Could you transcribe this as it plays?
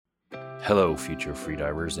Hello, future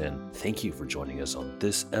freedivers, and thank you for joining us on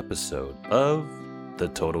this episode of the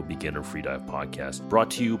Total Beginner Freedive Podcast,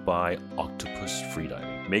 brought to you by Octopus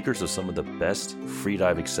Freediving, makers of some of the best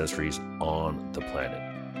freedive accessories on the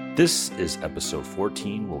planet. This is episode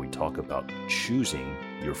 14, where we talk about choosing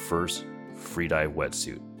your first freedive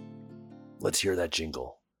wetsuit. Let's hear that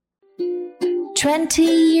jingle. 20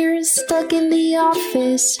 years stuck in the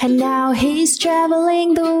office, and now he's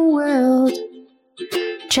traveling the world.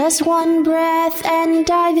 Just one breath and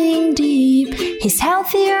diving deep, he's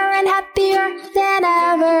healthier and happier than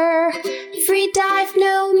ever. Free dive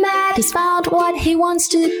nomad, he's found what he wants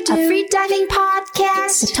to do. A free diving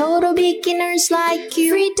podcast for total beginners like you.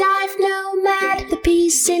 Free dive nomad, the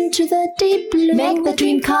peace into the deep blue. Make the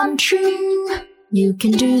dream come true. You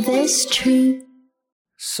can do this too.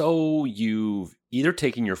 So you've either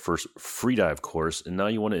taken your first freedive course and now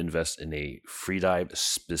you want to invest in a freedive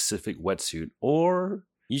specific wetsuit, or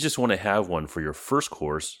you just want to have one for your first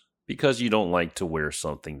course because you don't like to wear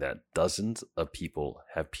something that dozens of people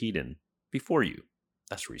have peed in before you.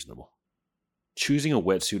 That's reasonable. Choosing a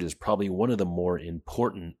wetsuit is probably one of the more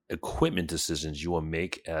important equipment decisions you will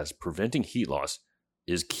make, as preventing heat loss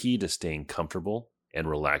is key to staying comfortable and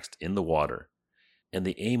relaxed in the water. And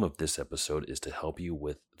the aim of this episode is to help you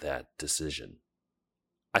with that decision.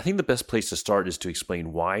 I think the best place to start is to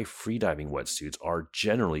explain why freediving wetsuits are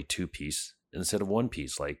generally two-piece instead of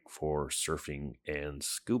one-piece, like for surfing and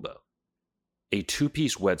scuba. A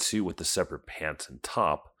two-piece wetsuit with the separate pants and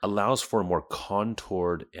top allows for a more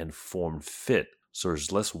contoured and formed fit, so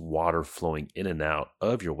there's less water flowing in and out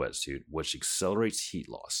of your wetsuit, which accelerates heat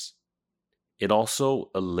loss. It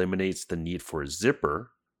also eliminates the need for a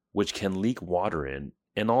zipper, which can leak water in,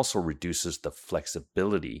 and also reduces the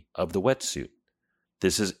flexibility of the wetsuit.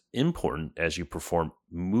 This is important as you perform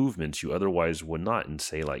movements you otherwise would not in,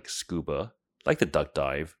 say, like scuba, like the duck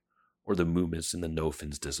dive, or the movements in the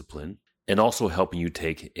no-fins discipline, and also helping you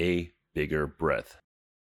take a bigger breath.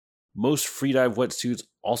 Most freedive wetsuits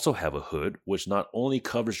also have a hood, which not only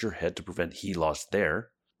covers your head to prevent heat loss there,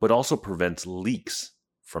 but also prevents leaks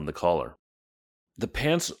from the collar. The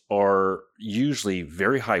pants are usually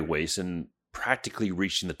very high waist and practically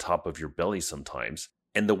reaching the top of your belly sometimes,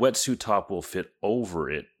 and the wetsuit top will fit over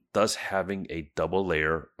it, thus having a double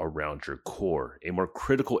layer around your core, a more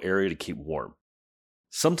critical area to keep warm.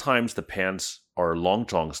 Sometimes the pants are long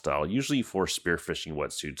john style, usually for spearfishing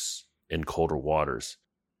wetsuits in colder waters.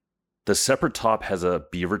 The separate top has a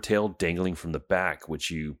beaver tail dangling from the back,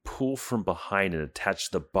 which you pull from behind and attach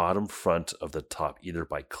to the bottom front of the top, either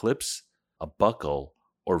by clips, a buckle,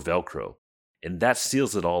 or Velcro. And that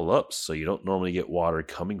seals it all up, so you don't normally get water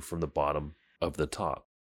coming from the bottom of the top.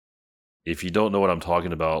 If you don't know what I'm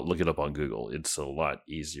talking about, look it up on Google. It's a lot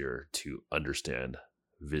easier to understand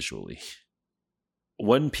visually.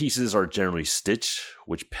 One pieces are generally stitched,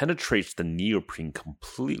 which penetrates the neoprene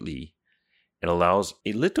completely and allows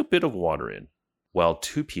a little bit of water in, while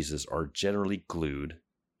two pieces are generally glued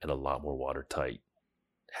and a lot more watertight.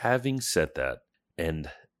 Having said that,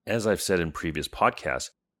 and as I've said in previous podcasts,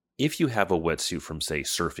 if you have a wetsuit from, say,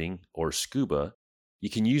 surfing or scuba, you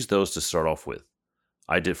can use those to start off with.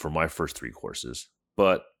 I did for my first 3 courses,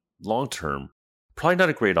 but long term, probably not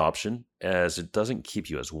a great option, as it doesn't keep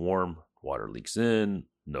you as warm, water leaks in,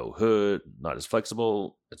 no hood, not as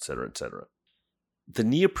flexible, etc., etc. The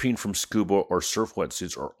neoprene from scuba or surf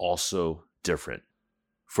wetsuits are also different.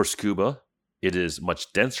 For scuba, it is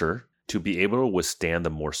much denser to be able to withstand the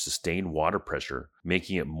more sustained water pressure,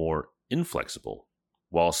 making it more inflexible,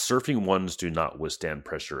 while surfing ones do not withstand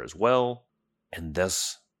pressure as well, and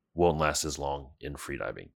thus won't last as long in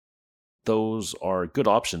freediving. Those are good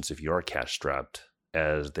options if you are cash strapped,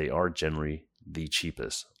 as they are generally the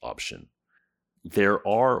cheapest option. There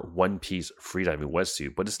are one-piece freediving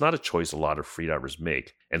wetsuit, but it's not a choice a lot of freedivers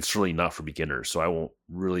make, and certainly not for beginners, so I won't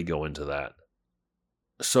really go into that.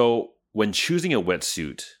 So when choosing a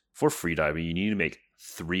wetsuit for freediving, you need to make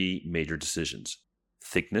 3 major decisions: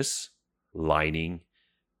 thickness, lining,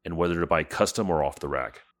 and whether to buy custom or off the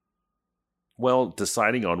rack. Well,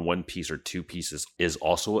 deciding on one piece or 2 pieces is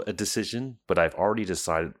also a decision, but I've already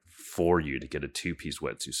decided for you to get a 2-piece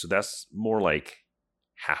wetsuit, so that's more like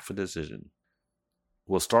half a decision.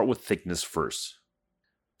 We'll start with thickness first.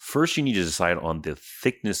 First, you need to decide on the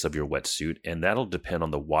thickness of your wetsuit, and that'll depend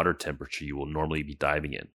on the water temperature you will normally be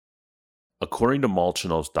diving in. According to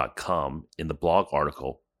Molchanos.com, in the blog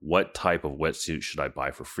article, "What type of wetsuit should I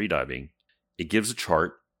buy for freediving?" it gives a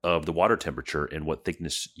chart of the water temperature and what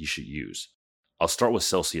thickness you should use. I'll start with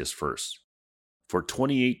Celsius first. For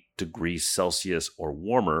 28 degrees Celsius or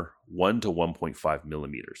warmer, 1 to 1.5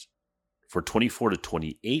 millimeters. For 24 to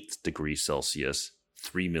 28 degrees Celsius,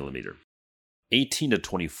 3 millimeter. 18 to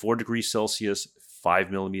 24 degrees Celsius,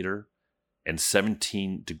 5 millimeter, and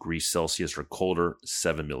 17 degrees Celsius or colder,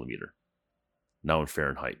 7 millimeter. Now in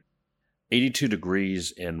Fahrenheit. 82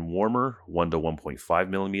 degrees and warmer, 1 to 1.5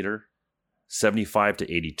 millimeter. 75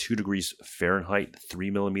 to 82 degrees Fahrenheit, 3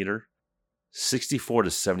 millimeter. 64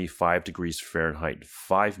 to 75 degrees Fahrenheit,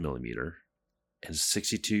 5 millimeter. And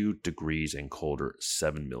 62 degrees and colder,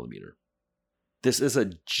 7 millimeter. This is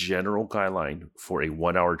a general guideline for a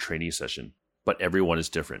 1-hour training session, but everyone is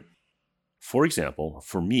different. For example,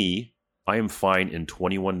 for me, I am fine in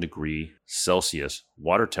 21 degree Celsius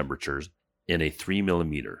water temperatures in a 3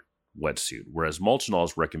 millimeter wetsuit, whereas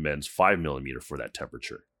Mulchinols recommends 5 millimeter for that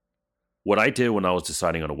temperature. What I did when I was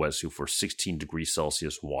deciding on a wetsuit for 16 degrees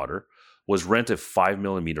Celsius water was rent a 5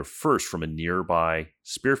 millimeter first from a nearby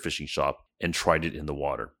spearfishing shop and tried it in the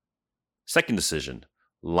water. Second decision,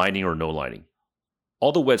 lining or no lining.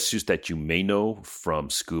 All the wetsuits that you may know from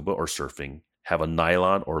scuba or surfing have a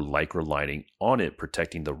nylon or lycra lining on it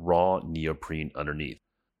protecting the raw neoprene underneath,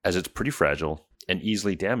 as it's pretty fragile and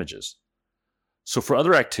easily damages. So for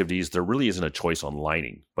other activities, there really isn't a choice on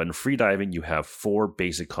lining, but in freediving, you have 4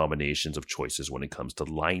 basic combinations of choices when it comes to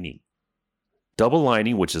lining. Double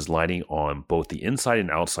lining, which is lining on both the inside and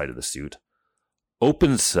outside of the suit.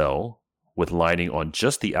 Open cell, with lining on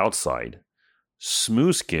just the outside.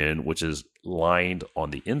 Smooth skin, which is lined on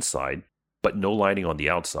the inside, but no lining on the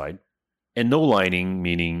outside. And no lining,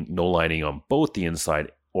 meaning no lining on both the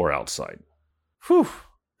inside or outside. Whew,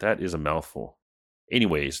 that is a mouthful.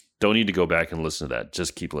 Anyways, don't need to go back and listen to that.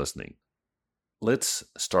 Just keep listening. Let's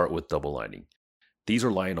start with double lining. These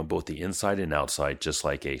are lined on both the inside and outside, just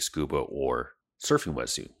like a scuba or surfing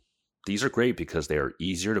wetsuit. These are great because they are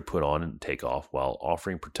easier to put on and take off while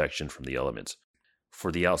offering protection from the elements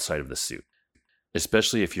for the outside of the suit,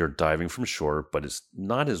 especially if you're diving from shore, but it's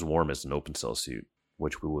not as warm as an open cell suit,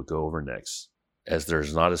 which we will go over next, as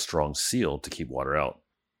there's not a strong seal to keep water out.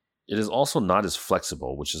 It is also not as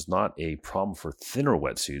flexible, which is not a problem for thinner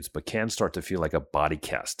wetsuits, but can start to feel like a body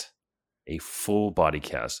cast, a full body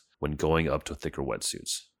cast when going up to thicker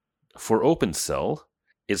wetsuits. For open cell,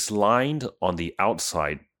 it's lined on the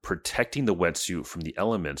outside, protecting the wetsuit from the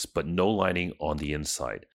elements, but no lining on the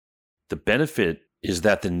inside. The benefit is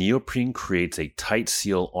that the neoprene creates a tight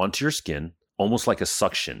seal onto your skin, almost like a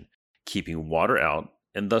suction, keeping water out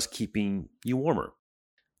and thus keeping you warmer.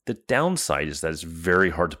 The downside is that it's very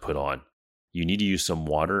hard to put on. You need to use some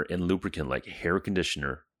water and lubricant like hair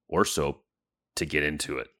conditioner or soap to get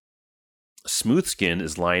into it. Smooth skin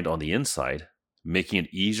is lined on the inside, making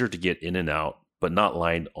it easier to get in and out, but not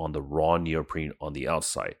lined on the raw neoprene on the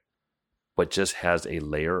outside, but just has a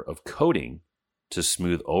layer of coating to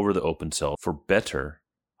smooth over the open cell for better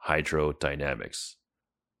hydrodynamics.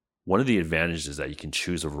 One of the advantages is that you can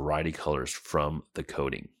choose a variety of colors from the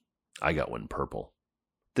coating. I got one purple.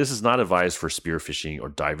 This is not advised for spearfishing or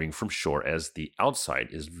diving from shore, as the outside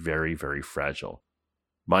is very, very fragile.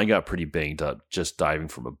 Mine got pretty banged up just diving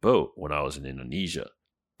from a boat when I was in Indonesia,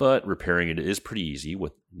 but repairing it is pretty easy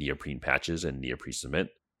with neoprene patches and neoprene cement,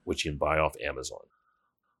 which you can buy off Amazon.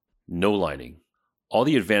 No lining. All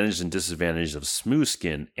the advantages and disadvantages of smooth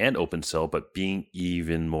skin and open cell, but being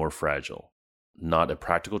even more fragile. Not a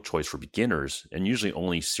practical choice for beginners, and usually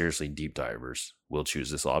only seriously deep divers will choose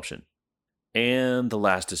this option. And the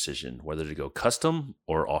last decision, whether to go custom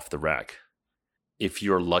or off the rack. If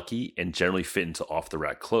you're lucky and generally fit into off the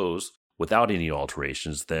rack clothes without any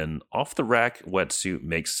alterations, then off the rack wetsuit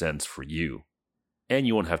makes sense for you. And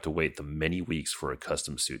you won't have to wait the many weeks for a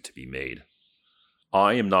custom suit to be made.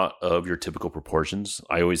 I am not of your typical proportions.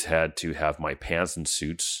 I always had to have my pants and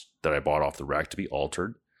suits that I bought off the rack to be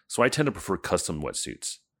altered, so I tend to prefer custom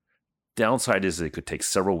wetsuits. Downside is that it could take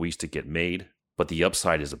several weeks to get made, but the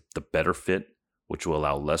upside is the better fit, which will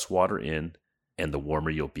allow less water in and the warmer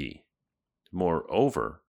you'll be.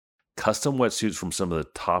 Moreover, custom wetsuits from some of the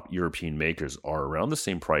top European makers are around the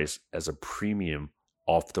same price as a premium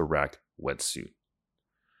off-the-rack wetsuit.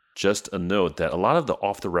 Just a note that a lot of the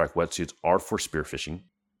off-the-rack wetsuits are for spearfishing,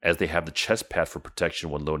 as they have the chest pad for protection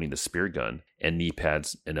when loading the spear gun, and knee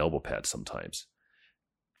pads and elbow pads sometimes.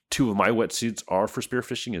 2 of my wetsuits are for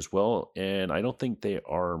spearfishing as well, and I don't think they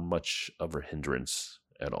are much of a hindrance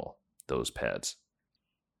at all, those pads.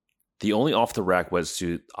 The only off-the-rack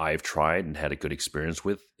wetsuit I've tried and had a good experience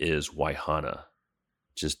with is Waihana.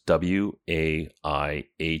 Just Waihaina.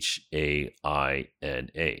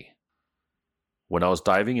 When I was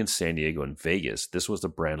diving in San Diego and Vegas, this was the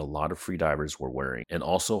brand a lot of freedivers were wearing and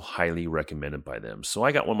also highly recommended by them. So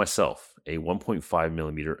I got one myself, a 1.5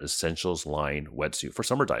 millimeter Essentials line wetsuit for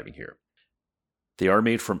summer diving here. They are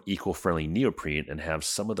made from eco-friendly neoprene and have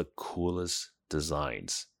some of the coolest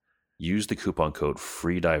designs. use the coupon code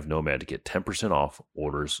FreediveNomad to get 10% off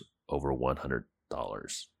orders over $100.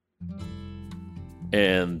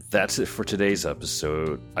 And that's it for today's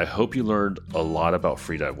episode. I hope you learned a lot about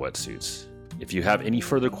freedive wetsuits. If you have any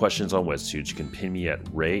further questions on wetsuits, you can pin me at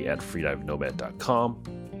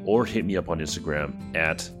ray@freedivenomad.com or hit me up on Instagram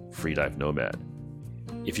at freedivenomad.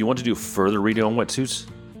 If you want to do further reading on wetsuits,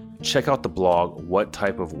 check out the blog What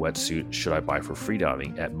Type of Wetsuit Should I Buy for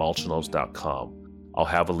Freediving at mulchknobs.com. I'll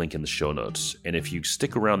have a link in the show notes. And if you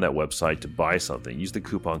stick around that website to buy something, use the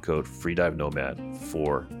coupon code FreediveNomad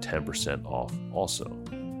for 10% off also.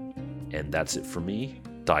 And that's it for me.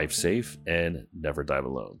 Dive safe and never dive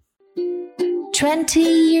alone. 20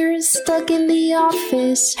 years stuck in the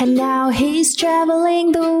office, and now he's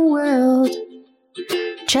traveling the world.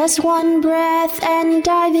 Just one breath and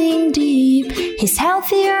diving deep. He's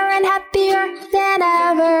healthier and happier than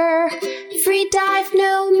ever. Free dive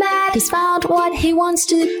nomad. He's found what he wants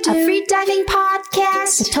to do. A free diving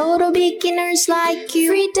podcast for total beginners like you.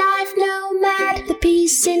 Free dive nomad. The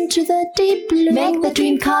peace into the deep blue. Make the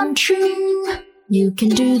dream come true. You can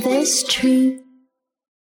do this too.